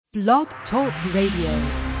Blog Talk Radio.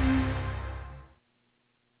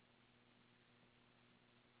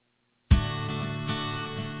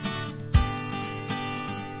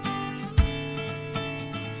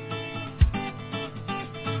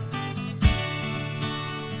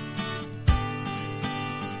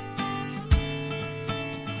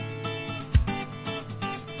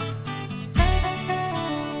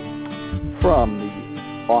 From the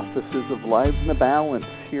offices of Lives in the Balance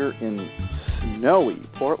here in snowy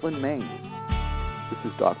Portland, Maine, this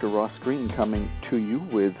is Dr. Ross Green coming to you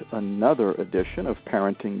with another edition of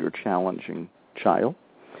Parenting Your Challenging Child.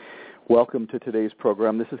 Welcome to today's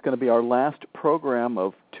program. This is going to be our last program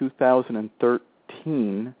of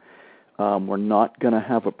 2013. We're not going to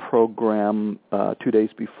have a program 2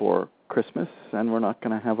 days before Christmas, and we're not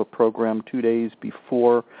going to have a program 2 days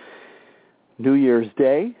before New Year's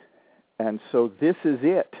Day. And so this is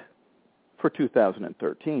it for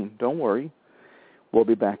 2013. Don't worry. We'll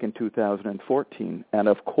be back in 2014. And,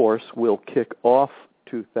 of course, we'll kick off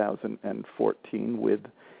 2014 with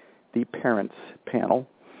the Parents Panel,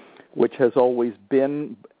 which has always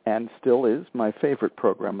been and still is my favorite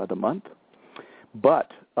program of the month. But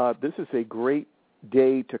this is a great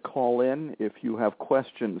day to call in if you have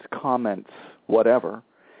questions, comments, whatever.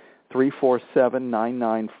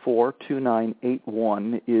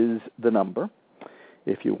 347-994-2981 is the number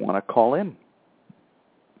if you want to call in.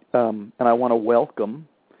 And I want to welcome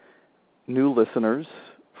new listeners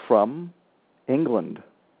from England.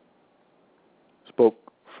 Spoke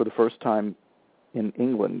for the first time in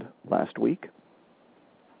England last week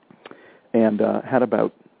and had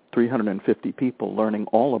about 350 people learning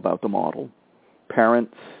all about the model.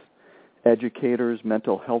 Parents, educators,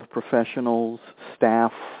 mental health professionals,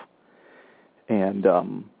 staff, and,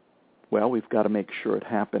 well, we've got to make sure it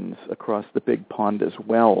happens across the big pond as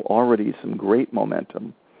well. Already some great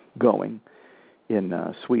momentum going in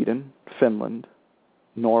Sweden, Finland,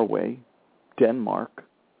 Norway, Denmark.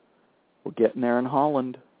 We're getting there in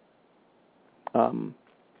Holland.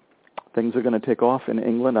 Things are going to take off in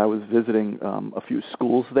England. I was visiting a few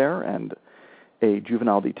schools there and a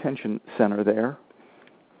juvenile detention center there.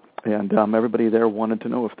 And everybody there wanted to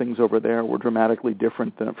know if things over there were dramatically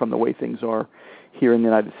different from the way things are here in the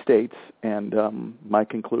United States. And my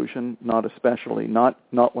conclusion, not especially, not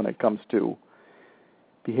when it comes to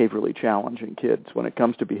behaviorally challenging kids. When it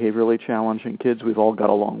comes to behaviorally challenging kids, we've all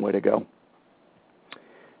got a long way to go.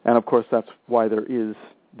 And, of course, that's why there is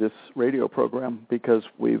this radio program, because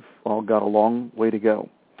we've all got a long way to go.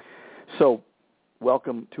 So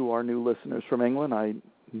welcome to our new listeners from England. I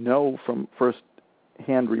know from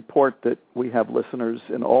first-hand report that we have listeners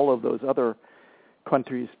in all of those other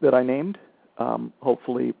countries that I named.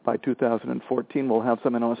 Hopefully by 2014 we'll have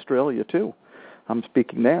some in Australia too. I'm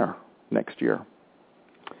speaking there next year.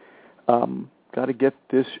 Got to get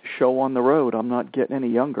this show on the road. I'm not getting any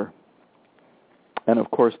younger. And,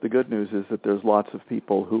 of course, the good news is that there's lots of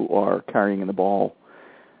people who are carrying the ball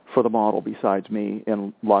for the model besides me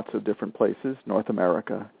in lots of different places, North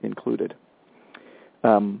America included.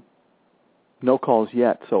 No calls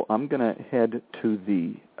yet, so I'm going to head to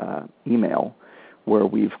the email where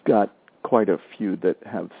we've got quite a few that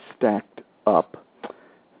have stacked up.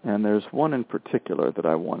 And there's one in particular that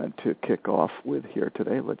I wanted to kick off with here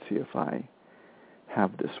today. Let's see if I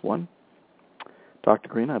have this one. Dr.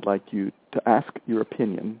 Green, I'd like you to ask your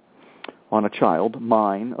opinion on a child,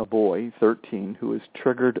 mine, a boy, 13, who is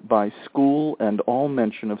triggered by school and all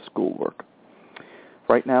mention of schoolwork.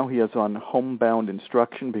 Right now he is on homebound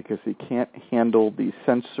instruction because he can't handle the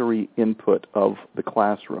sensory input of the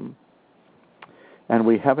classroom. And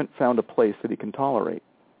we haven't found a place that he can tolerate.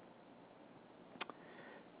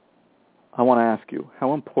 I want to ask you,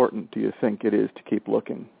 how important do you think it is to keep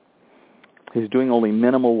looking? He's doing only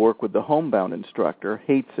minimal work with the homebound instructor,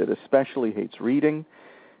 hates it, especially hates reading,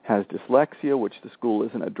 has dyslexia, which the school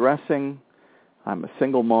isn't addressing. I'm a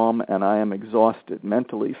single mom, and I am exhausted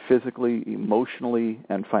mentally, physically, emotionally,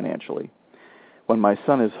 and financially. When my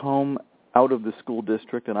son is home, out of the school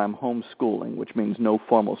district, and I'm homeschooling, which means no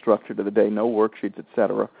formal structure to the day, no worksheets,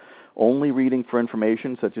 etc., only reading for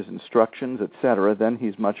information such as instructions, etc., then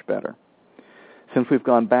he's much better. Since we've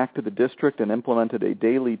gone back to the district and implemented a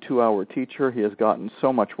daily 2-hour teacher, he has gotten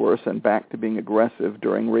so much worse and back to being aggressive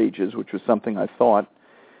during rages, which was something I thought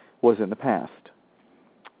was in the past.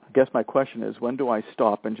 I guess my question is, when do I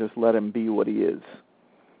stop and just let him be what he is?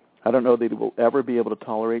 I don't know that he will ever be able to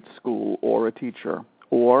tolerate school or a teacher.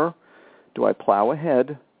 Or do I plow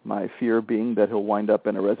ahead, my fear being that he'll wind up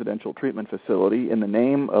in a residential treatment facility in the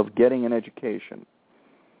name of getting an education?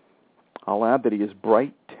 I'll add that he is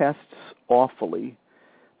bright, tests awfully,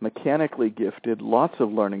 mechanically gifted, lots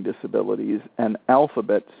of learning disabilities, an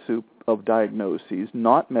alphabet soup of diagnoses,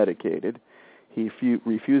 not medicated. He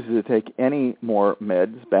refuses to take any more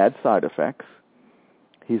meds, bad side effects.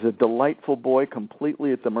 He's a delightful boy,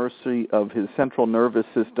 completely at the mercy of his central nervous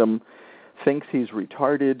system, thinks he's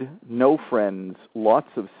retarded, no friends, lots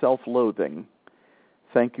of self-loathing.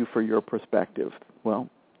 Thank you for your perspective. Well,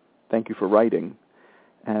 thank you for writing.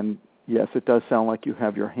 And yes, it does sound like you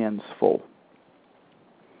have your hands full.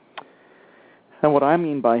 And what I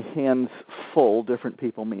mean by hands full, different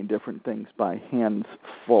people mean different things by hands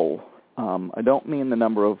full. I don't mean the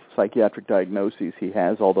number of psychiatric diagnoses he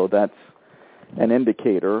has, although that's an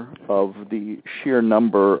indicator of the sheer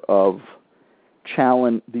number of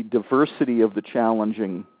the diversity of the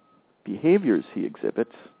challenging behaviors he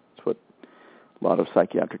exhibits. That's what a lot of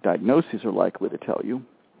psychiatric diagnoses are likely to tell you.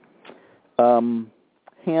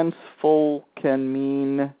 Hands full can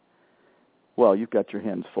mean, well, you've got your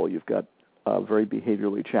hands full. You've got a very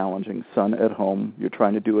behaviorally challenging son at home. You're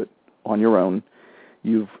trying to do it on your own.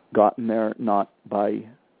 You've gotten there not by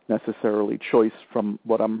necessarily choice from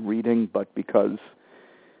what I'm reading, but because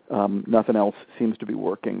nothing else seems to be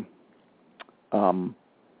working. Now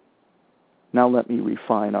let me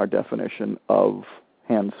refine our definition of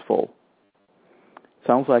hands full.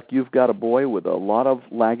 Sounds like you've got a boy with a lot of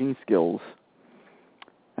lagging skills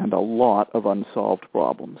and a lot of unsolved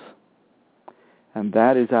problems. And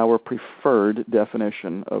that is our preferred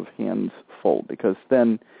definition of hands full, because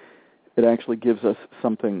then it actually gives us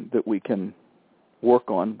something that we can work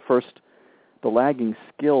on. First, the lagging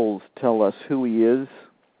skills tell us who he is,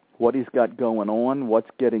 what he's got going on, what's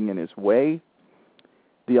getting in his way.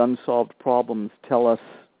 The unsolved problems tell us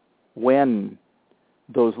when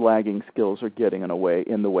those lagging skills are getting in the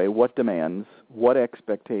way, what demands, what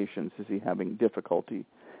expectations is he having difficulty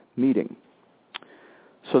meeting.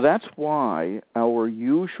 So that's why our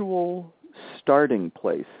usual starting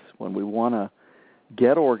place when we want to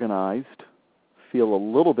get organized, feel a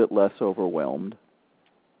little bit less overwhelmed,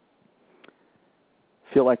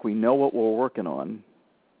 feel like we know what we're working on,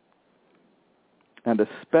 and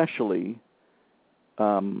especially,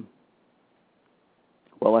 well,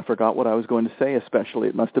 I forgot what I was going to say, especially.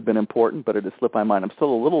 It must have been important, but it has slipped my mind. I'm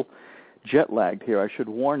still a little jet-lagged here. I should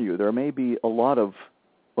warn you, there may be a lot of,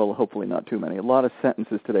 well, hopefully not too many, a lot of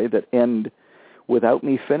sentences today that end without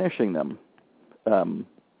me finishing them. I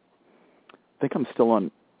think I'm still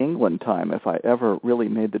on England time if I ever really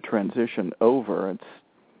made the transition over. It's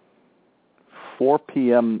 4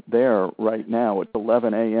 p.m. there right now. It's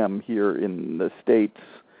 11 a.m. here in the States.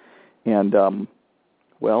 And,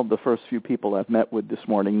 well, the first few people I've met with this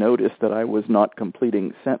morning noticed that I was not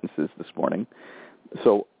completing sentences this morning.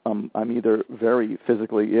 So I'm either very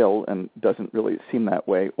physically ill and doesn't really seem that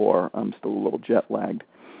way, or I'm still a little jet-lagged.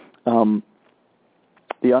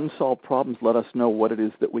 The unsolved problems let us know what it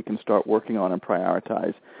is that we can start working on and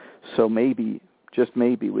prioritize. So maybe, just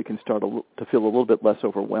maybe, we can start to feel a little bit less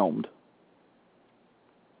overwhelmed.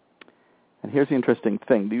 And here's the interesting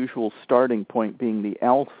thing. The usual starting point being the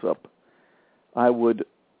ALSUP, I would,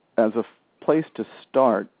 as a place to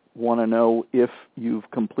start, want to know if you've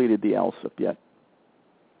completed the ALSUP yet.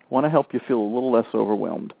 Want to help you feel a little less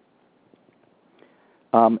overwhelmed.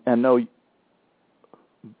 And no,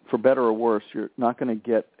 for better or worse, you're not going to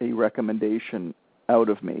get a recommendation out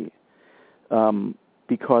of me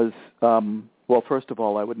because, well, first of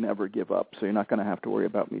all, I would never give up, so you're not going to have to worry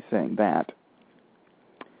about me saying that.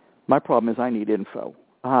 My problem is I need info.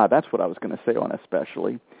 That's what I was going to say on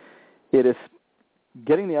especially. It is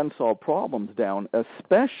getting the unsolved problems down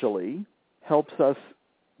especially helps us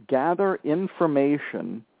gather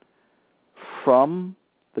information from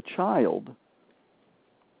the child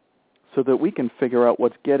so that we can figure out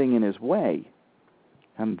what's getting in his way.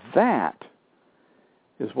 And that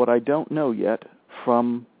is what I don't know yet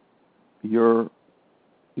from your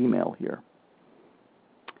email here.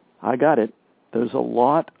 I got it. There's a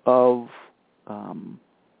lot of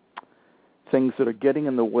things that are getting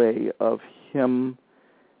in the way of him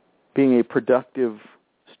being a productive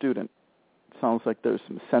student. Sounds like there's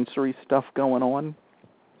some sensory stuff going on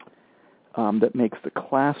that makes the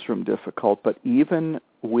classroom difficult, but even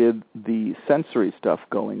with the sensory stuff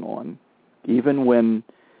going on, even when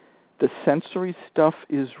the sensory stuff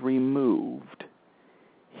is removed,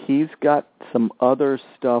 he's got some other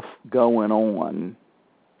stuff going on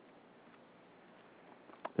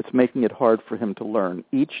that's making it hard for him to learn.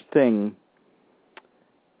 Each thing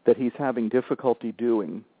that he's having difficulty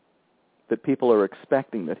doing that people are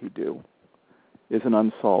expecting that he do is an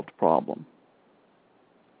unsolved problem.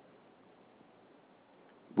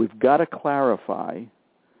 We've got to clarify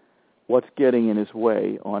what's getting in his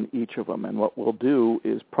way on each of them. And what we'll do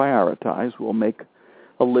is prioritize. We'll make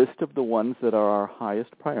a list of the ones that are our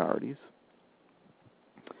highest priorities.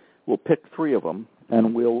 We'll pick 3 of them,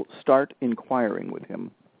 and we'll start inquiring with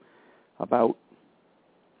him about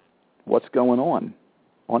what's going on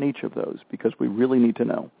each of those, because we really need to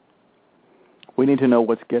know. We need to know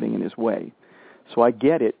what's getting in his way. So I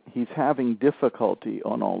get it. He's having difficulty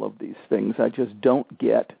on all of these things. I just don't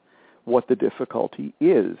get what the difficulty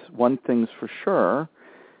is. One thing's for sure.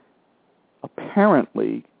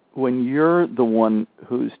 Apparently, when you're the one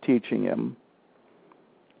who's teaching him,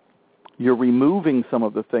 you're removing some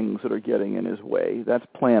of the things that are getting in his way. That's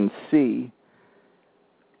plan C.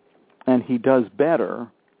 And he does better,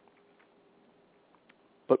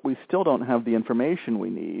 but we still don't have the information we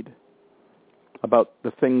need about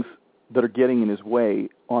the things that are getting in his way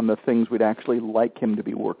on the things we'd actually like him to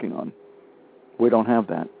be working on. We don't have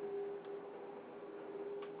that.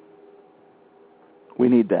 We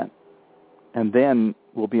need that. And then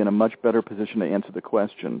we'll be in a much better position to answer the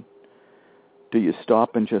question, do you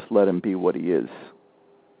stop and just let him be what he is?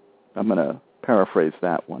 I'm going to paraphrase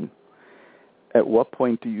that one. At what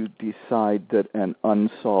point do you decide that an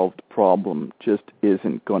unsolved problem just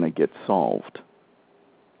isn't going to get solved?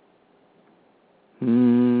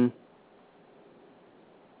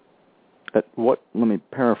 Let me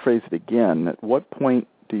paraphrase it again. At what point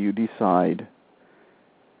do you decide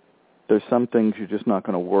there's some things you're just not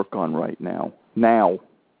going to work on right now? Now.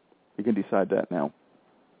 You can decide that now.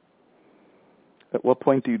 At what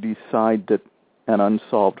point do you decide that an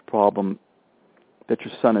unsolved problem, that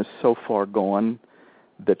your son is so far gone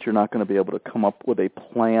that you're not going to be able to come up with a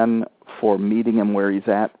plan for meeting him where he's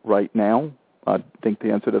at right now? I think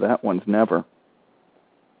the answer to that one's never.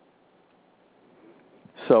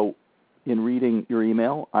 So in reading your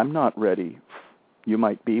email, I'm not ready. You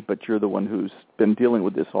might be, but you're the one who's been dealing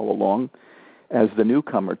with this all along. As the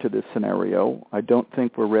newcomer to this scenario, I don't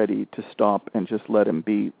think we're ready to stop and just let him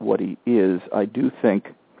be what he is. I do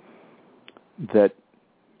think that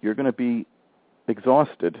you're going to be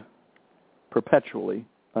exhausted perpetually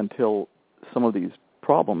until some of these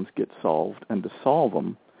problems get solved. And to solve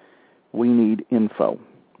them, we need info.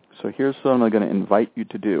 So here's what I'm going to invite you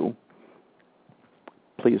to do.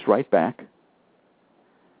 Please write back.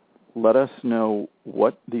 Let us know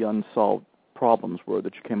what the unsolved problems were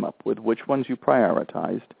that you came up with, which ones you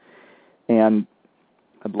prioritized, and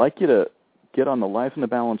I'd like you to get on the Life in the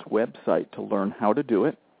Balance website to learn how to do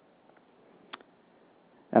it.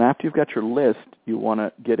 And after you've got your list, you want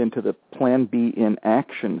to get into the Plan B in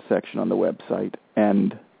Action section on the website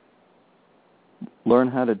and learn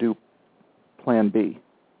how to do Plan B.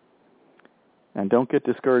 And don't get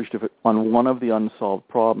discouraged if on one of the unsolved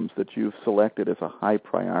problems that you've selected as a high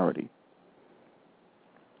priority.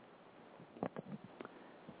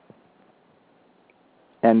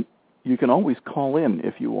 And you can always call in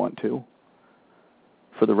if you want to.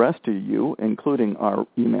 For the rest of you, including our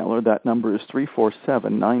emailer, that number is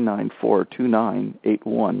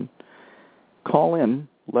 347-994-2981. Call in.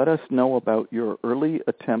 Let us know about your early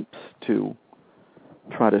attempts to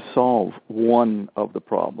try to solve one of the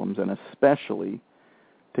problems, and especially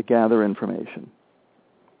to gather information.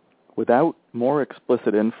 Without more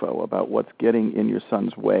explicit info about what's getting in your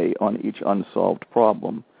son's way on each unsolved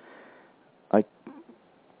problem, I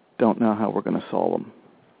don't know how we're going to solve them.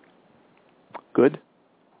 Good?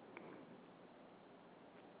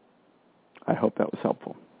 I hope that was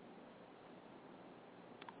helpful.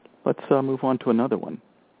 Let's move on to another one.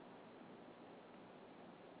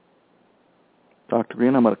 Dr.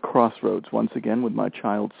 Green, I'm at a crossroads once again with my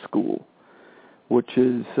child's school, which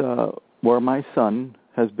is where my son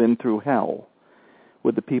has been through hell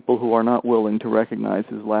with the people who are not willing to recognize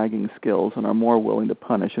his lagging skills and are more willing to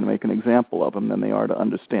punish and make an example of him than they are to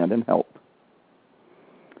understand and help.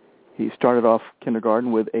 He started off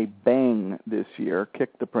kindergarten with a bang this year,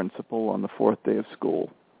 kicked the principal on the 4th day of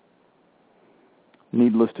school.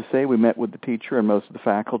 Needless to say, we met with the teacher and most of the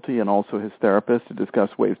faculty and also his therapist to discuss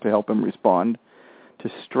ways to help him respond to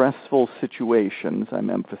stressful situations. I'm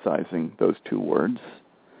emphasizing those 2 words.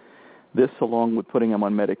 This, along with putting him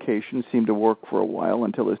on medication, seemed to work for a while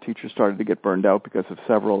until his teacher started to get burned out because of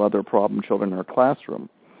several other problem children in her classroom.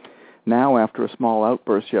 Now, after a small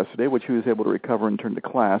outburst yesterday, which he was able to recover and turn to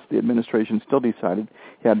class, the administration still decided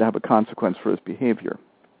he had to have a consequence for his behavior.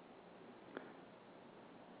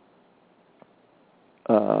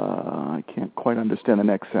 I can't quite understand the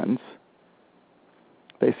next sentence.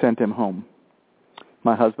 They sent him home.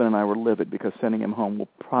 My husband and I were livid because sending him home will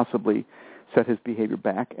possibly set his behavior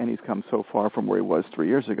back, and he's come so far from where he was 3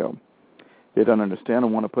 years ago. They don't understand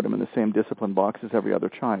and want to put him in the same discipline box as every other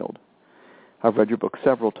child. I've read your book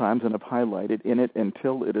several times and have highlighted in it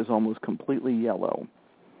until it is almost completely yellow.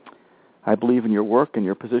 I believe in your work and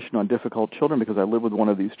your position on difficult children because I live with one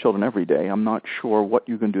of these children every day. I'm not sure what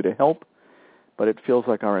you can do to help, but it feels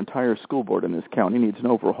like our entire school board in this county needs an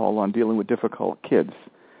overhaul on dealing with difficult kids.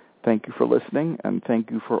 Thank you for listening, and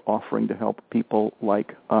thank you for offering to help people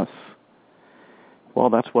like us.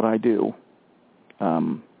 Well, that's what I do.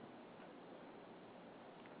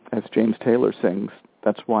 As James Taylor sings,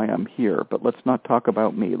 that's why I'm here. But let's not talk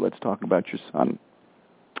about me. Let's talk about your son.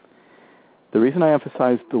 The reason I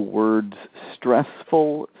emphasize the words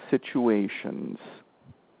stressful situations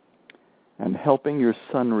and helping your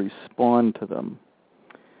son respond to them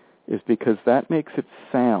is because that makes it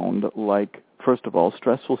sound like, first of all,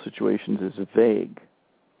 stressful situations is vague.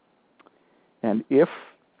 And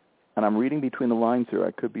and I'm reading between the lines here,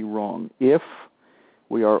 I could be wrong, if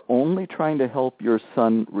we are only trying to help your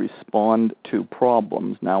son respond to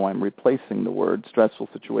problems, now I'm replacing the word stressful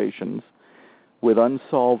situations with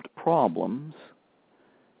unsolved problems,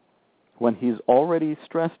 when he's already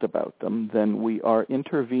stressed about them, then we are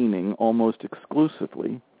intervening almost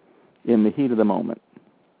exclusively in the heat of the moment.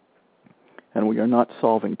 And we are not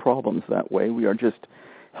solving problems that way. We are just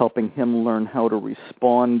helping him learn how to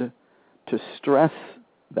respond to stress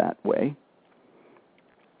that way.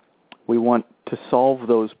 We want to solve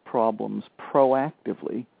those problems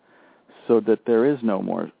proactively so that there is no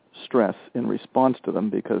more stress in response to them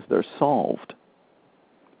because they're solved.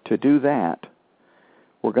 To do that,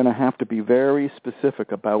 we're going to have to be very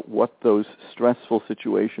specific about what those stressful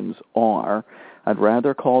situations are. I'd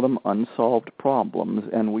rather call them unsolved problems,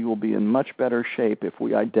 and we will be in much better shape if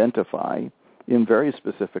we identify, in very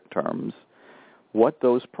specific terms, what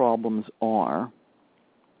those problems are.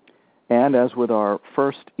 And as with our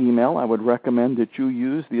first email, I would recommend that you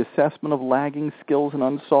use the assessment of lagging skills and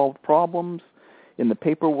unsolved problems in the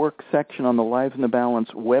paperwork section on the Lives in the Balance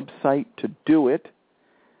website to do it,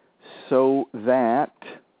 so that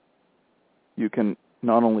you can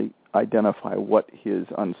not only identify what his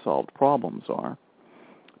unsolved problems are,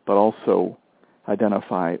 but also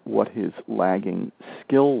identify what his lagging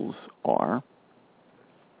skills are,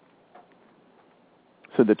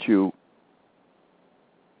 so that you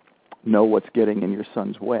know what's getting in your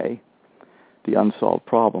son's way. The unsolved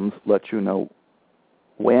problems let you know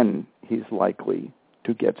when he's likely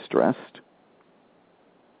to get stressed.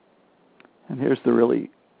 And here's the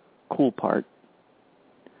really cool part.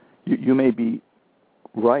 You may be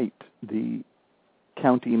right. The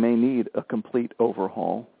county may need a complete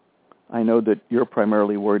overhaul. I know that you're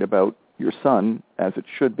primarily worried about your son, as it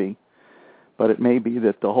should be, but it may be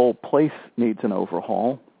that the whole place needs an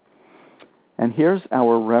overhaul. And here's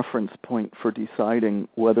our reference point for deciding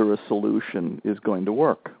whether a solution is going to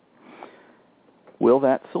work. Will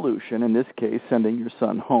that solution, in this case, sending your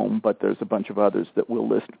son home, but there's a bunch of others that we'll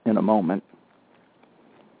list in a moment,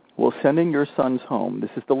 will sending your sons home,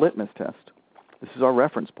 this is the litmus test, this is our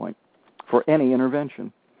reference point for any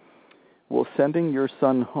intervention, will sending your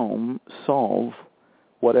son home solve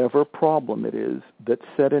whatever problem it is that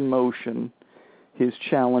set in motion his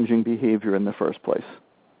challenging behavior in the first place?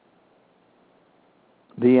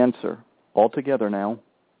 The answer, altogether now,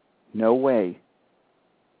 no way.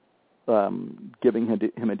 Giving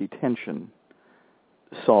him a detention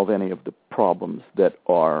solve any of the problems that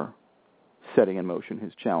are setting in motion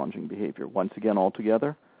his challenging behavior. Once again,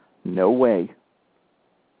 altogether, no way.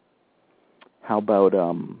 How about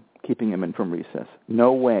keeping him in from recess?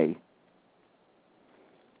 No way.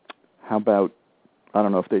 How about, I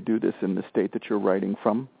don't know if they do this in the state that you're writing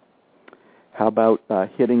from, how about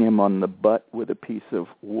hitting him on the butt with a piece of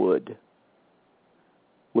wood,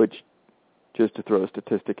 which, just to throw a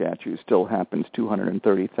statistic at you, still happens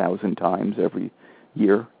 230,000 times every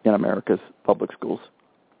year in America's public schools.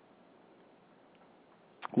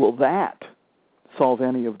 Will that solve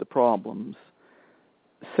any of the problems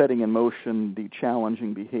setting in motion the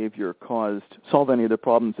challenging behavior solve any of the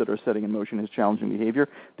problems that are setting in motion his challenging behavior?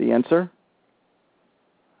 The answer,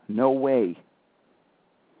 no way.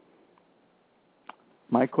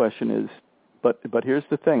 My question is, but here's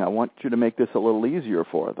the thing. I want you to make this a little easier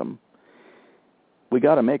for them. We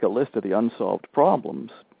got to make a list of the unsolved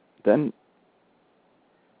problems. Then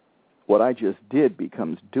what I just did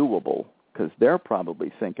becomes doable, because they're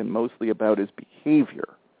probably thinking mostly about his behavior.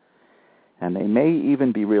 And they may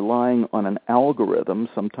even be relying on an algorithm,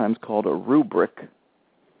 sometimes called a rubric,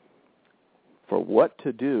 for what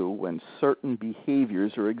to do when certain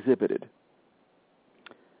behaviors are exhibited.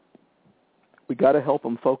 We got to help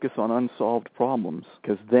them focus on unsolved problems,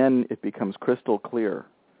 because then it becomes crystal clear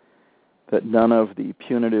that none of the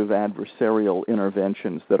punitive adversarial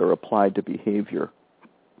interventions that are applied to behavior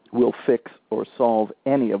will fix or solve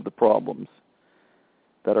any of the problems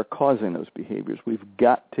that are causing those behaviors. We've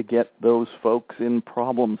got to get those folks in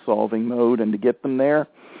problem-solving mode, and to get them there,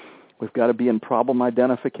 we've got to be in problem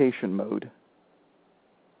identification mode.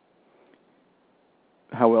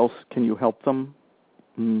 How else can you help them?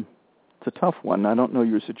 It's a tough one. I don't know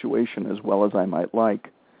your situation as well as I might like,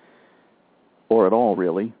 or at all,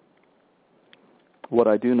 really. What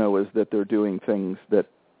I do know is that they're doing things that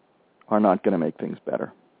are not going to make things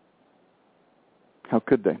better. How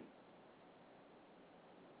could they?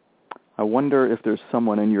 I wonder if there's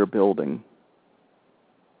someone in your building.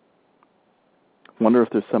 I wonder if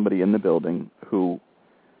there's somebody in the building who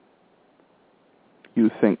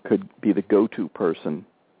you think could be the go-to person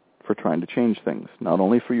for trying to change things, not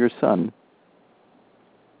only for your son,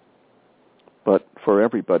 but for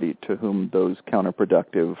everybody to whom those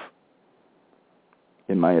counterproductive,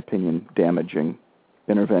 in my opinion, damaging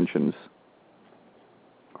interventions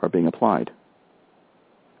are being applied.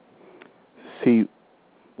 See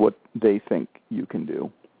what they think you can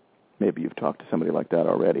do. Maybe you've talked to somebody like that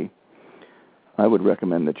already. I would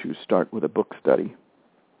recommend that you start with a book study.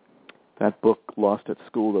 That book, Lost at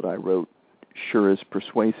School, that I wrote, sure is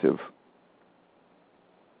persuasive.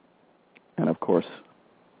 And of course,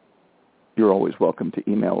 you're always welcome to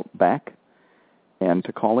email back and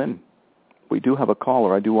to call in. We do have a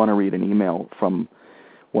caller. I do want to read an email from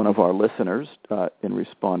one of our listeners in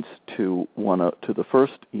response to the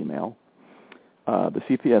first email. The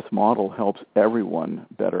CPS model helps everyone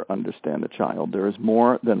better understand the child. There is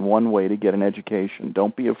more than one way to get an education.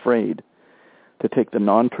 Don't be afraid to take the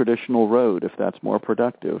non-traditional road if that's more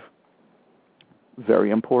productive.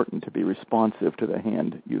 Very important to be responsive to the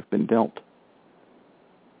hand you've been dealt.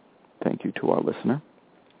 Thank you to our listener.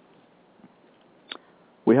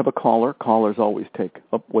 We have a caller. Callers always take...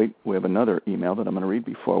 Oh, wait, we have another email that I'm going to read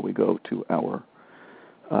before we go to our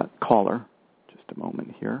caller. Just a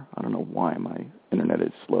moment here. I don't know why my internet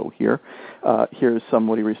is slow here. Here's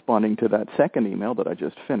somebody responding to that second email that I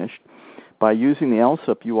just finished. By using the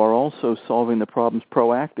LSUP, you are also solving the problems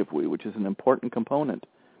proactively, which is an important component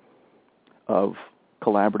of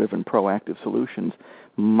collaborative and proactive solutions.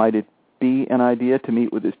 Might it be an idea to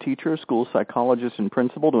meet with his teacher, school psychologist, and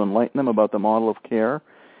principal to enlighten them about the model of care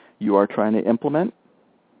you are trying to implement?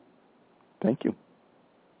 Thank you.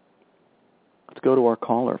 Let's go to our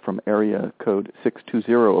caller from area code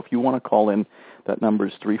 620. If you want to call in, that number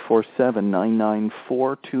is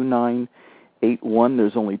 347-994-2981.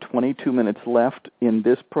 There's only 22 minutes left in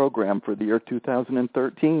this program for the year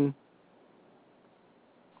 2013.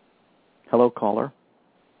 Hello, caller.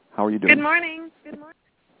 How are you doing? Good morning. Good morning.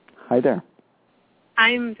 Hi there.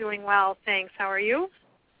 I'm doing well, thanks. How are you?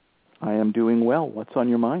 I am doing well. What's on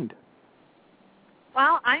your mind?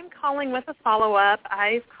 Well, I'm calling with a follow-up.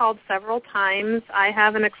 I've called several times. I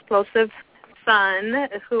have an explosive son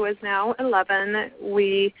who is now 11.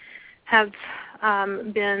 We have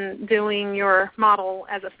been doing your model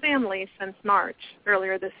as a family since March,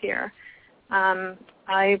 earlier this year.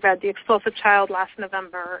 I read The Explosive Child last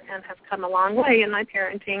November and have come a long way in my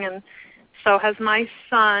parenting, and so has my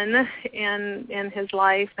son in his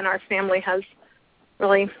life, and our family has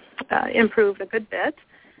really improved a good bit.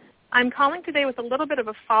 I'm calling today with a little bit of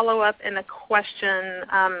a follow-up and a question,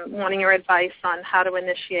 wanting your advice on how to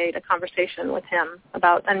initiate a conversation with him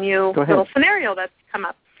about a new little scenario that's come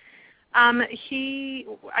up.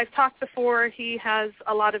 I've talked before, he has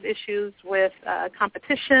a lot of issues with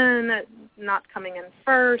competition, not coming in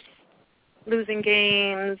first, losing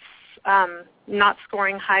games, not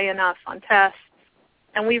scoring high enough on tests.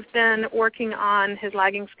 And we've been working on his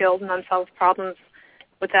lagging skills and unsolved problems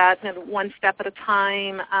with that, and one step at a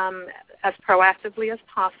time, as proactively as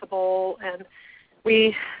possible. And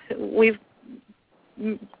we've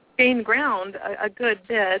gained ground a good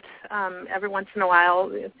bit. Every once in a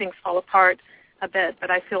while, things fall apart a bit,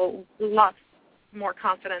 but I feel lots more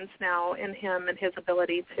confidence now in him and his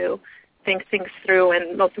ability to think things through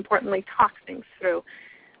and, most importantly, talk things through.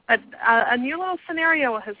 But a new little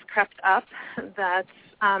scenario has crept up that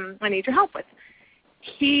I need your help with.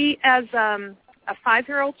 He, as a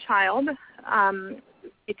 5-year-old child,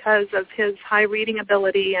 because of his high reading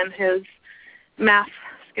ability and his math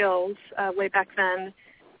skills way back then,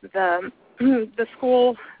 the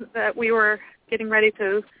school that we were getting ready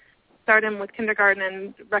to start him with kindergarten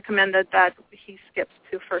and recommended that he skips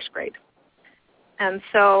to first grade. And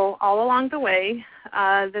so all along the way,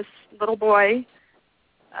 this little boy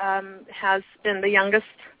has been the youngest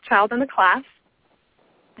child in the class.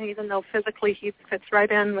 Even though physically he fits right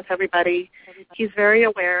in with everybody, he's very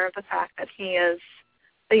aware of the fact that he is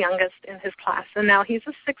the youngest in his class. And now he's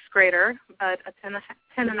a 6th grader, but a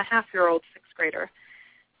 10-and-a-half-year-old 6th grader.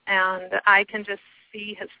 And I can just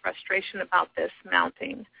see his frustration about this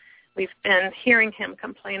mounting. We've been hearing him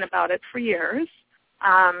complain about it for years,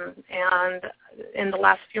 and in the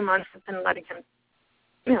last few months I've been letting him,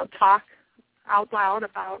 talk out loud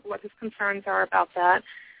about what his concerns are about that.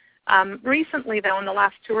 Recently, though, in the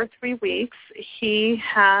last 2 or 3 weeks, he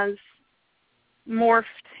has morphed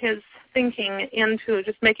his thinking into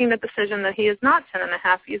just making the decision that he is not 10 and a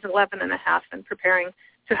half, he's 11 and a half, and preparing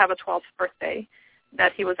to have a 12th birthday,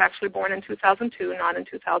 that he was actually born in 2002, not in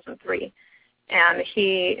 2003. And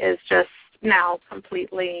he is just now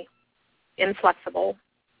completely inflexible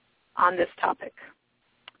on this topic.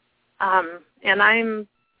 And I'm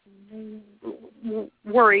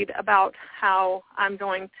worried about how I'm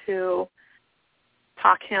going to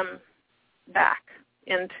talk him back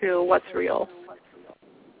into what's real.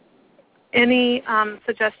 Any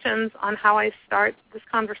suggestions on how I start this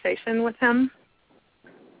conversation with him?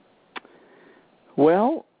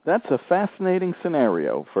 Well, that's a fascinating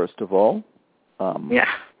scenario, first of all. Yeah.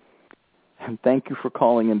 And thank you for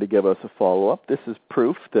calling in to give us a follow-up. This is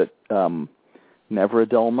proof that never a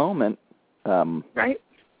dull moment. Right.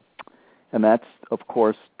 And that's, of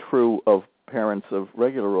course, true of parents of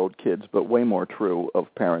regular old kids, but way more true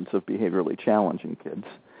of parents of behaviorally challenging kids.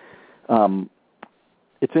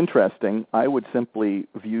 It's interesting. I would simply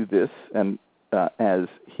view this and as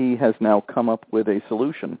he has now come up with a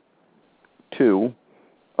solution to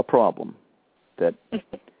a problem that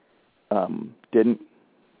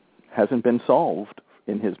hasn't been solved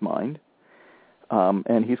in his mind,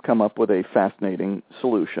 and he's come up with a fascinating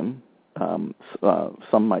solution.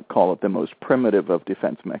 Some might call it the most primitive of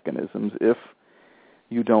defense mechanisms. If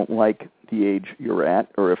you don't like the age you're at,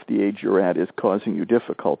 or if the age you're at is causing you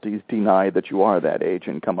difficulties, deny that you are that age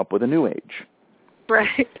and come up with a new age.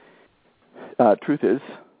 Right. Truth is,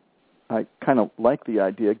 I kind of like the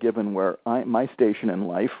idea, given where my station in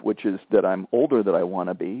life, which is that I'm older than I want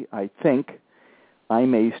to be. I think I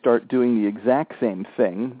may start doing the exact same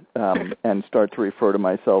thing and start to refer to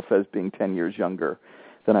myself as being 10 years younger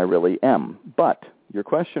than I really am. But your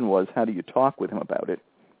question was, how do you talk with him about it?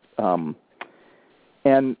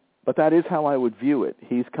 But that is how I would view it.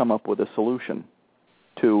 He's come up with a solution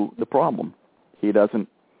to the problem. There's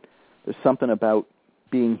something about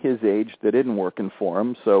being his age that isn't working for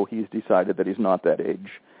him, so he's decided that he's not that age.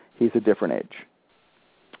 He's a different age.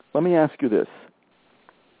 Let me ask you this.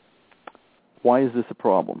 Why is this a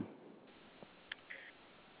problem?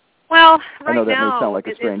 Well, right now, I know that may sound like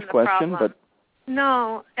a strange question, but...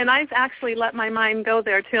 No, and I've actually let my mind go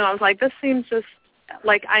there, too. I was like, this seems just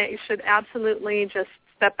like I should absolutely just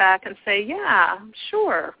step back and say, yeah,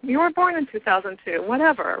 sure, you were born in 2002,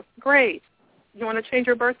 whatever, great. You want to change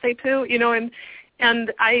your birthday, too?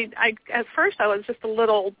 And I at first I was just a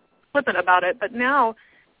little flippant about it, but now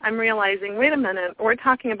I'm realizing, wait a minute, we're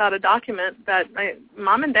talking about a document that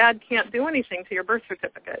mom and dad can't do anything to your birth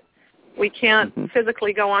certificate. We can't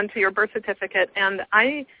physically go onto your birth certificate, and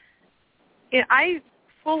I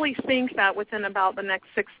fully think that within about the next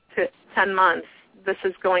 6 to 10 months, this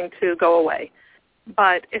is going to go away.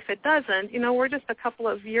 But if it doesn't, we're just a couple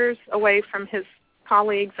of years away from his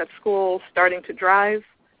colleagues at school starting to drive.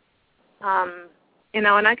 And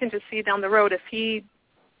I can just see down the road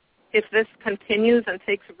if this continues and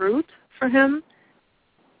takes root for him,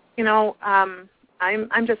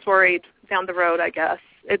 I'm just worried down the road, I guess.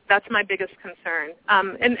 That's my biggest concern.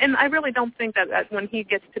 And I really don't think that when he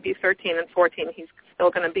gets to be 13 and 14, he's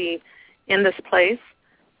still going to be in this place.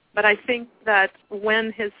 But I think that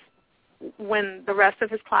when the rest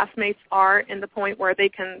of his classmates are in the point where they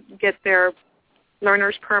can get their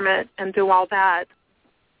learner's permit and do all that,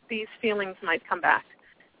 these feelings might come back.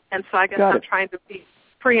 And so I guess I'm trying to be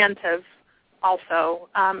preemptive also,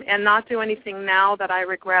 and not do anything now that I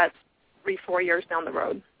regret 3-4 years down the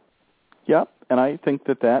road. Yep, and I think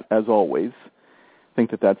that, as always,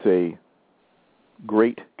 that's a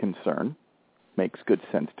great concern. Makes good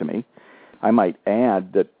sense to me. I might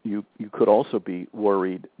add that you could also be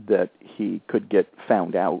worried that he could get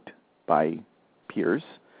found out by peers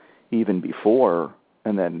even before,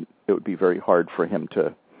 and then it would be very hard for him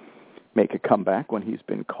to make a comeback when he's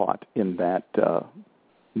been caught in that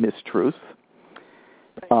mistruth.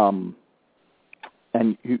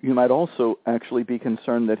 And you might also actually be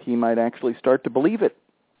concerned that he might actually start to believe it.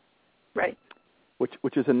 Right.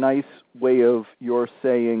 Which is a nice way of your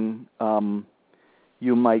saying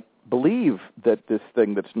you might believe that this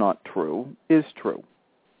thing that's not true is true.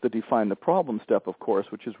 The define the problem step, of course,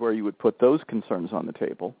 which is where you would put those concerns on the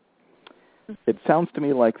table. It sounds to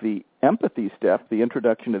me like the empathy step, the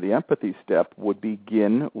introduction to the empathy step, would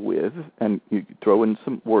begin with, and you throw in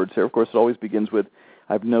some words here, of course it always begins with,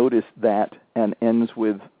 I've noticed that, and ends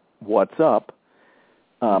with what's up.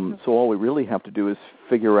 So all we really have to do is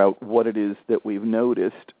figure out what it is that we've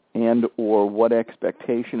noticed and or what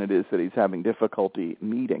expectation it is that he's having difficulty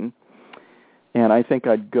meeting. And I think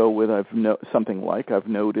I'd go with something like, I've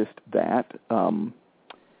noticed that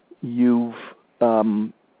you've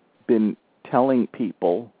been telling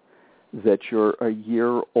people that you're a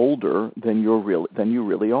year older than you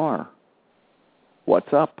really are.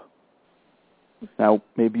 What's up? Now,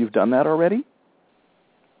 maybe you've done that already?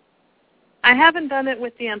 I haven't done it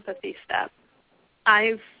with the empathy step.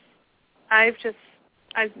 I've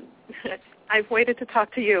waited to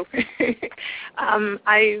talk to you.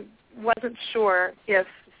 I wasn't sure if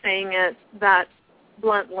saying it that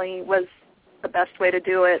bluntly was the best way to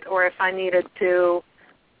do it, or if I needed to.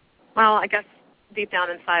 Well, I guess deep down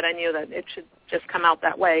inside I knew that it should just come out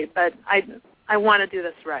that way, but I want to do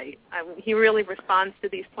this right. He really responds to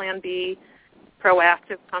these Plan B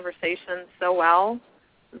proactive conversations so well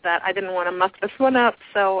that I didn't want to muck this one up.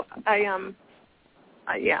 So I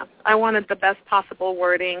wanted the best possible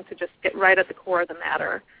wording to just get right at the core of the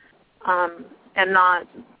matter, and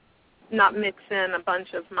not mix in a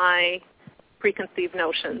bunch of my preconceived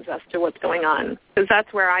notions as to what's going on, because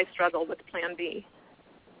that's where I struggle with Plan B.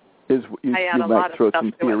 You might throw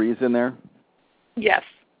some theories in there? Yes.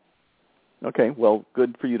 Okay, well,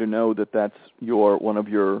 good for you to know that that's one of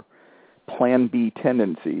your Plan B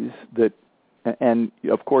tendencies. And,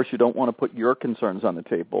 of course, you don't want to put your concerns on the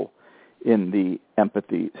table in the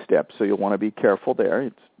empathy step, so you'll want to be careful there.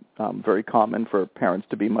 It's very common for parents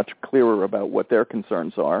to be much clearer about what their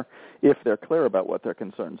concerns are. If they're clear about what their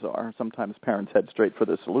concerns are, sometimes parents head straight for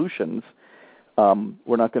the solutions.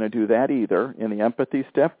 We're not going to do that either. In the empathy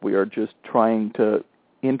step, we are just trying to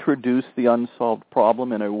introduce the unsolved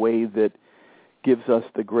problem in a way that gives us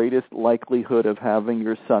the greatest likelihood of having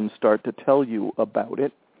your son start to tell you about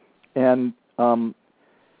it. And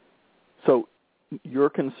so your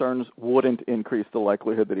concerns wouldn't increase the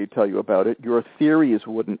likelihood that he'd tell you about it. Your theories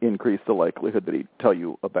wouldn't increase the likelihood that he'd tell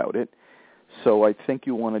you about it. So I think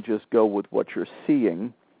you want to just go with what you're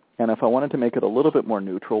seeing. And if I wanted to make it a little bit more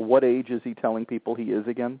neutral, what age is he telling people he is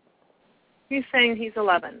again? He's saying he's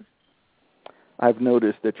 11. I've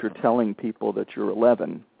noticed that you're telling people that you're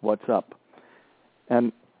 11. What's up?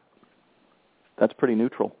 And that's pretty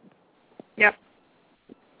neutral. Yep.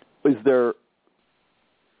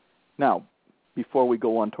 Now, before we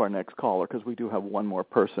go on to our next caller, because we do have one more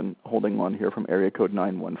person holding on here from area code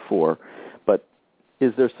 914, but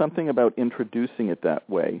is there something about introducing it that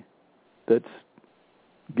way that's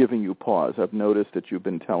giving you pause? I've noticed that you've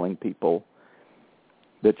been telling people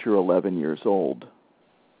that you're 11 years old,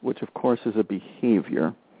 which of course is a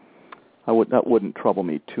behavior. That wouldn't trouble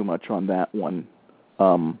me too much on that one.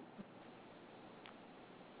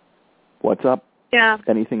 What's up? Yeah.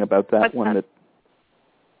 Anything about that one that?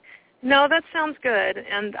 No, that sounds good.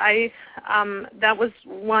 And that was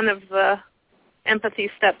one of the empathy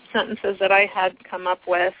step sentences that I had come up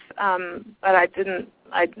with, but I didn't.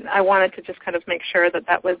 I wanted to just kind of make sure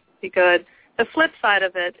that would be good. The flip side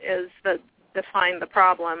of it is that define the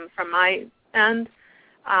problem from my end.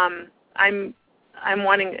 I'm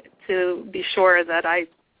wanting to be sure that I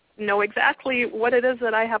know exactly what it is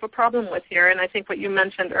that I have a problem with here. And I think what you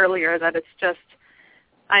mentioned earlier, that it's just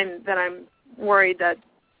I'm worried that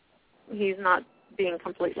he's not being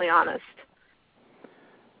completely honest.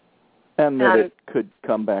 And that it could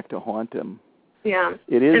come back to haunt him. Yeah.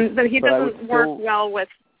 It is. And that he doesn't work well with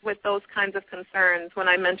those kinds of concerns. When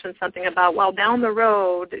I mentioned something about, well, down the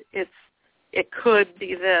road, it could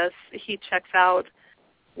be this, he checks out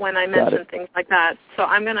when I mention things like that. So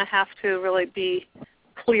I'm going to have to really be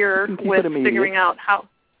clear with figuring out how.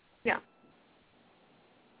 Yeah.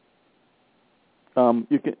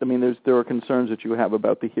 There are concerns that you have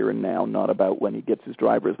about the here and now, not about when he gets his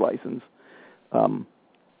driver's license.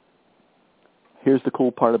 Here's the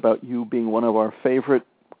cool part about you being one of our favorite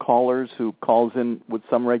callers who calls in with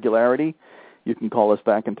some regularity. You can call us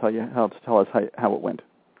back and tell us how it went.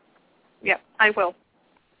 Yeah, I will.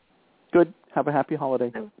 Good. Have a happy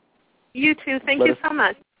holiday. You too. Thank you so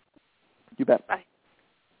much. You bet. Bye.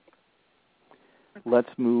 Let's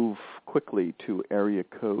move quickly to area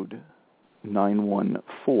code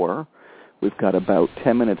 914. We've got about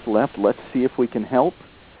 10 minutes left. Let's see if we can help.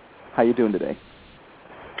 How you doing today?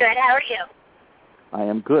 Good. How are you? I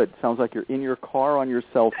am good. Sounds like you're in your car on your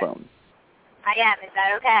cell phone. I am. Is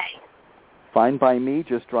that okay? Fine by me.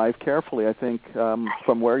 Just drive carefully. I think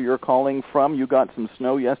from where you're calling from, you got some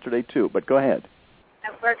snow yesterday too, but go ahead.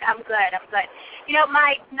 I'm good. You know,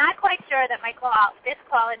 not quite sure that this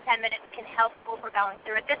call in 10 minutes can help what we're going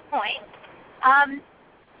through at this point.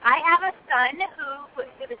 I have a son who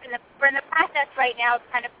is we're in the process right now of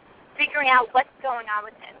kind of figuring out what's going on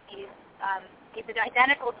with him. He's an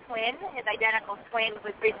identical twin. His identical twin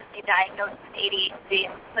was recently diagnosed with ADHD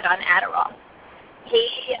and put on Adderall.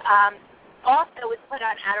 He also was put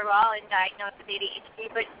on Adderall and diagnosed with ADHD,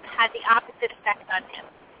 but had the opposite effect on him.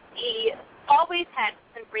 He always had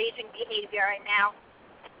some raging behavior, and now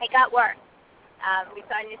it got worse. We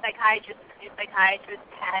saw a new psychiatrist. The new psychiatrist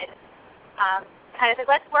had kind of said,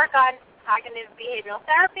 let's work on cognitive behavioral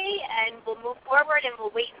therapy, and we'll move forward, and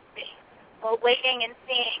we'll wait and see. Well, waiting and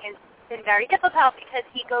seeing has been very difficult because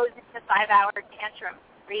he goes into 5-hour tantrum,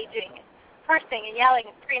 raging, and cursing and yelling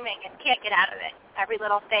and screaming, and can't get out of it. Every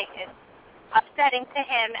little thing is upsetting to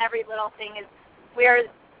him. Every little thing is,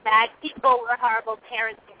 we're bad people, we're horrible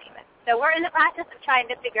parents, you name it. So we're in the process of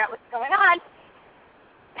trying to figure out what's going on.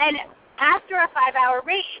 And after a 5-hour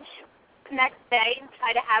rage, the next day,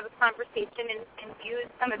 try to have a conversation and use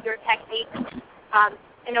some of your techniques. I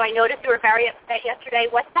noticed you were very upset yesterday.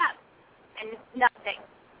 What's up? And nothing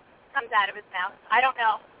comes out of his mouth. I don't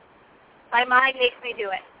know. My mind makes me do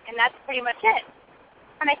it, and that's pretty much it.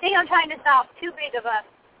 And I think I'm trying to solve too big of a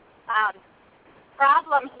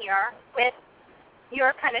problem here with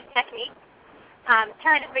your kind of technique,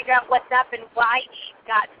 trying to figure out what's up and why he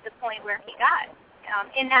got to the point where he got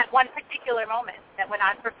in that one particular moment that went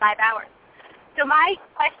on for 5 hours. So my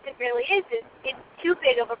question really is it's too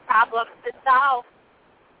big of a problem to solve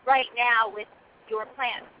right now with your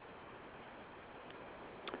plan?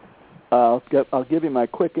 I'll give you my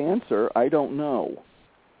quick answer. I don't know.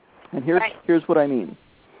 And here's what I mean.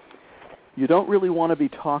 You don't really want to be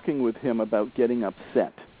talking with him about getting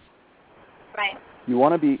upset. Right. You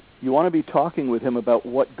want to be talking with him about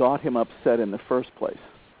what got him upset in the first place.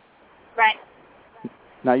 Right.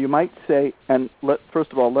 Now you might say, and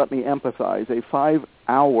first of all, let me emphasize, a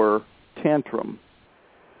 5-hour tantrum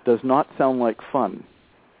does not sound like fun.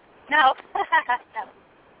 No. No.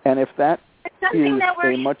 And if that it's something is that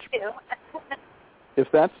we're a much, used to.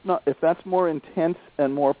 if that's more intense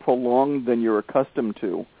and more prolonged than you're accustomed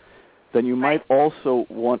to, then you might also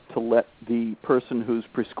want to let the person who's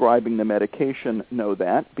prescribing the medication know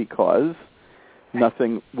that, because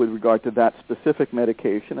nothing with regard to that specific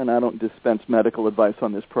medication, and I don't dispense medical advice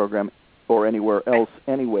on this program or anywhere else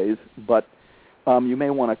anyways, but you may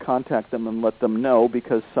want to contact them and let them know,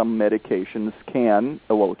 because some medications can,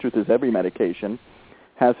 well, the truth is every medication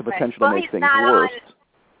has the potential to make things worse.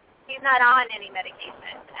 He's not on any medication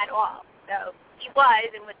at all, so he was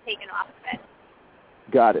and was taken off of it.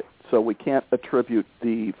 Got it. So we can't attribute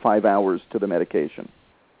the 5 hours to the medication.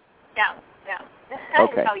 No.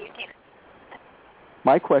 Okay. No, you can't.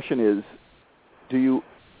 My question is, do you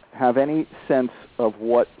have any sense of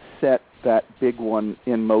what set that big one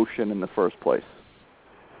in motion in the first place?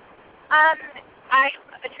 I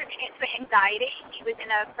attribute it to anxiety. He was in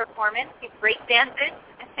a performance. He break dances.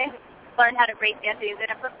 Learned how to break dance. He was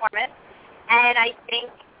in a performance. And I think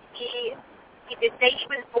he did say he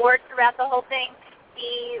was bored throughout the whole thing.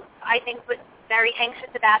 He, I think, was very anxious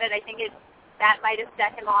about it. I think that might have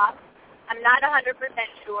set him off. I'm not 100%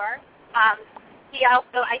 sure. He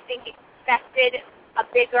also, I think, expected a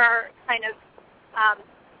bigger kind of,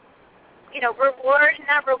 reward,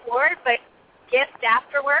 not reward, but gift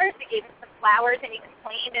afterwards. He gave him some flowers and he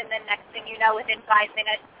complained, and then next thing you know, within 5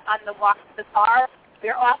 minutes on the walk to the car,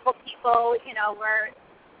 we're awful people, we're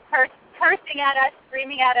cursing at us,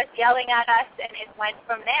 screaming at us, yelling at us, and it went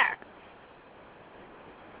from there.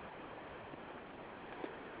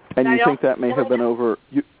 And you think that may have been over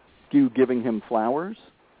you giving him flowers?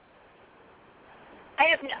 I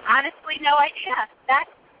have honestly no idea.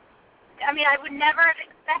 I would never have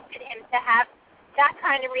expected him to have that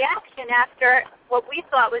kind of reaction after what we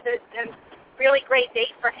thought was a really great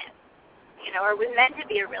date for him, or was meant to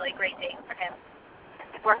be a really great date for him.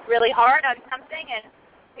 He worked really hard on something, and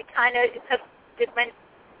it went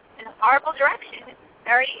in a horrible direction.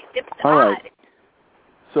 It's odd. All right.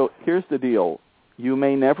 So here's the deal. You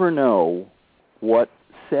may never know what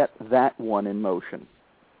set that one in motion.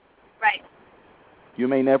 Right. You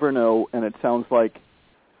may never know, and it sounds like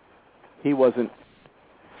he wasn't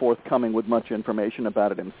forthcoming with much information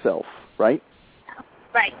about it himself, right?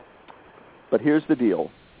 Right. But here's the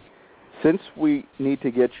deal. Since we need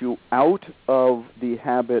to get you out of the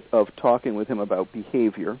habit of talking with him about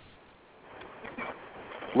behavior,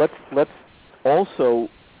 let's also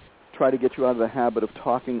try to get you out of the habit of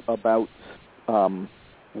talking about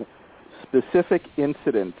specific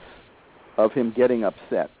incidents of him getting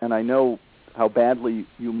upset. And I know how badly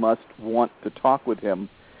you must want to talk with him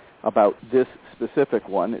about this specific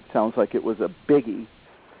one. It sounds like it was a biggie.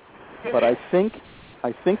 But I think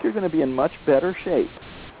you're going to be in much better shape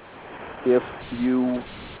if you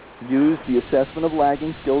use the assessment of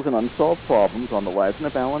lagging skills and unsolved problems on the Lives in a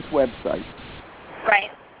Balance website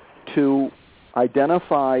to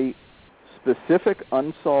identify specific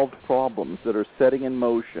unsolved problems that are setting in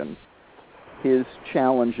motion his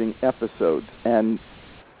challenging episodes. And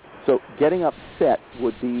so getting upset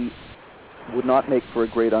would not make for a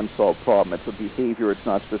great unsolved problem. It's a behavior, it's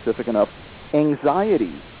not specific enough.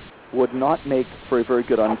 Anxiety would not make for a very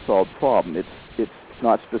good unsolved problem. It's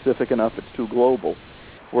not specific enough, it's too global.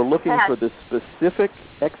 We're looking for the specific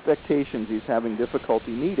expectations he's having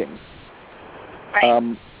difficulty meeting.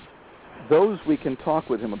 Those we can talk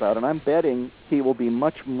with him about, and I'm betting he will be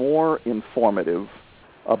much more informative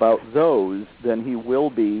about those than he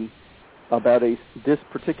will be about this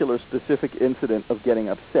particular specific incident of getting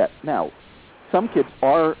upset. Now, some kids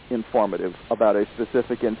are informative about a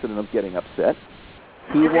specific incident of getting upset.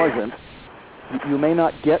 He wasn't. You may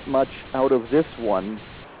not get much out of this one,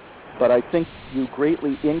 but I think you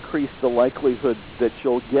greatly increase the likelihood that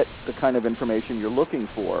you'll get the kind of information you're looking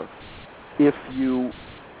for if you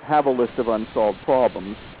have a list of unsolved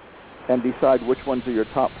problems and decide which ones are your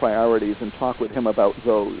top priorities and talk with him about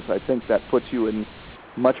those. I think that puts you in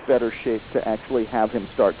much better shape to actually have him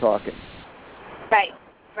start talking. Right.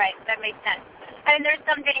 That makes sense. I mean, there's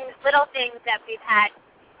some things, little things that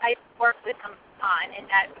I worked with him on, and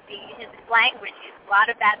that would be his language. A lot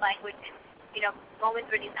of bad language, moments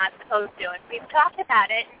when he's not supposed to. And we've talked about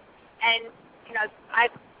it, and, I've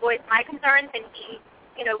voiced my concerns, and he,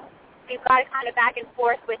 we've got kind of back and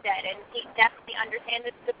forth with it, and he definitely understands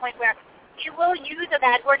it to the point where he will use a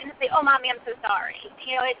bad word and say, "Oh, Mommy, I'm so sorry."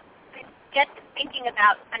 It gets thinking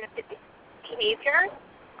about kind of his behavior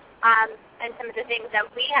and some of the things that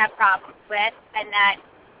we have problems with, and that,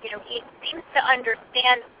 he seems to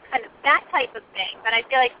understand kind of that type of thing. But I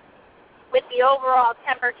feel like with the overall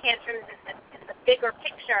temper tantrums and the bigger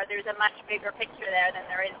picture, there's a much bigger picture there than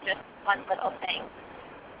there is just one little thing.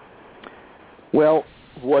 Well,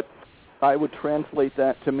 what I would translate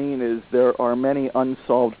that to mean is there are many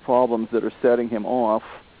unsolved problems that are setting him off,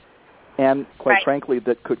 and quite frankly,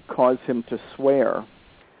 that could cause him to swear.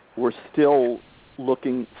 We're still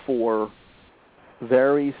looking for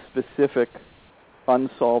very specific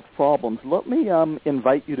unsolved problems. Let me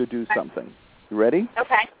invite you to do something. You ready?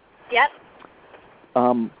 Okay. Yep.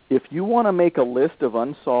 If you want to make a list of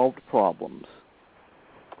unsolved problems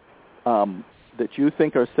that you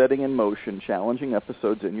think are setting in motion challenging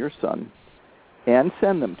episodes in your son, and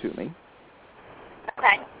send them to me.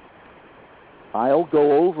 Okay. I'll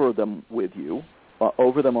go over them with you,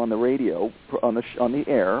 over them on the radio, on the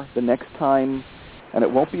air, the next time, and it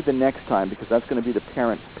won't be the next time because that's going to be the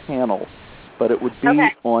parents' panel, but it would be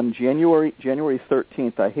on January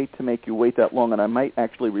 13th. I hate to make you wait that long, and I might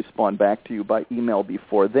actually respond back to you by email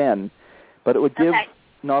before then, but it would give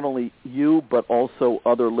not only you but also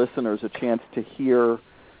other listeners a chance to hear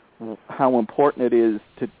how important it is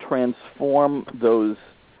to transform those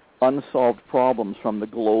unsolved problems from the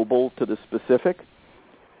global to the specific.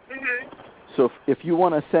 Mm-hmm. So if you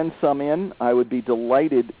want to send some in, I would be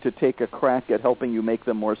delighted to take a crack at helping you make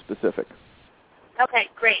them more specific. Okay,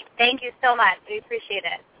 great. Thank you so much. We appreciate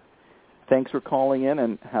it. Thanks for calling in,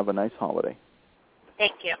 and have a nice holiday.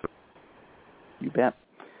 Thank you. You bet.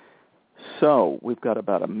 So we've got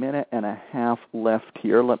about a minute and a half left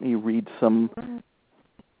here. Let me read some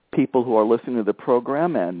people who are listening to the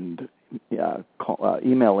program and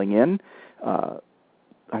emailing in.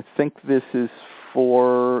 I think this is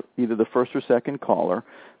for either the first or second caller.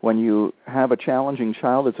 When you have a challenging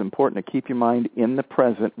child, it's important to keep your mind in the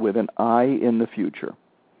present with an eye in the future.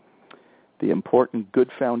 The important good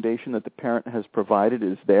foundation that the parent has provided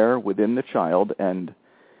is there within the child, and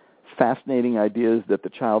fascinating ideas that the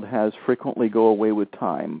child has frequently go away with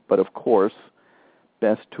time. But of course,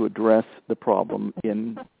 best to address the problem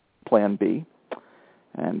in Plan B.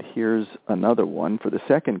 And here's another one for the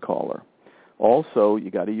second caller. Also,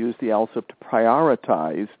 you got to use the ALSUP to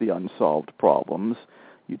prioritize the unsolved problems.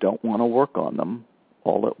 You don't want to work on them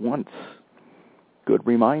all at once. Good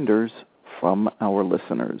reminders from our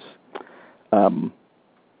listeners.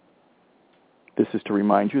 This is to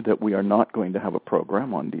remind you that we are not going to have a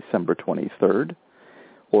program on December 23rd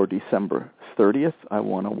or December 30th. I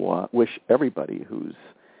want to wish everybody who's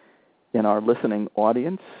in our listening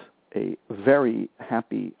audience a very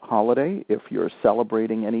happy holiday. If you're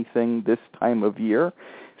celebrating anything this time of year,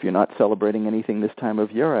 if you're not celebrating anything this time of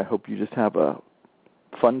year, I hope you just have a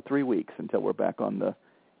fun 3 weeks until we're back on the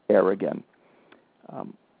air again.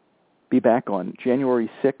 Be back on January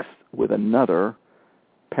 6th with another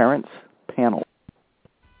Parents Panel.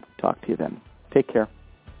 Talk to you then. Take care.